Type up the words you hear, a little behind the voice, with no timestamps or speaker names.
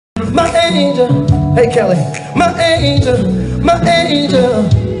My angel, hey Kelly, my angel, my angel,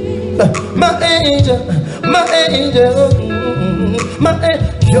 my angel, my angel, my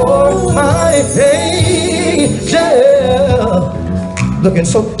angel, you're my angel. Looking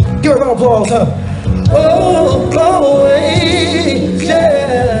so, give a round of applause, huh? Oh, oh, angel.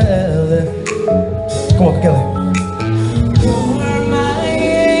 Come on, Kelly. You're my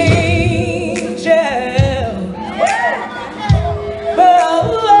angel. Oh,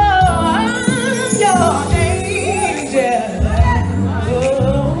 I'm your angel.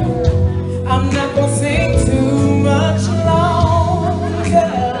 Oh, I'm not gonna sing too much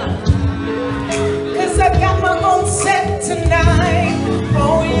longer, 'cause I got my own set tonight.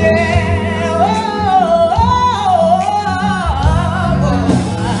 Oh yeah.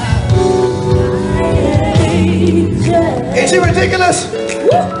 Is she ridiculous?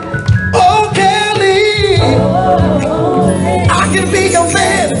 Oh, Kelly, I can be your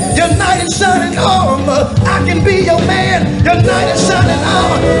man, your knight in shining armor. I can be your man, your knight in shining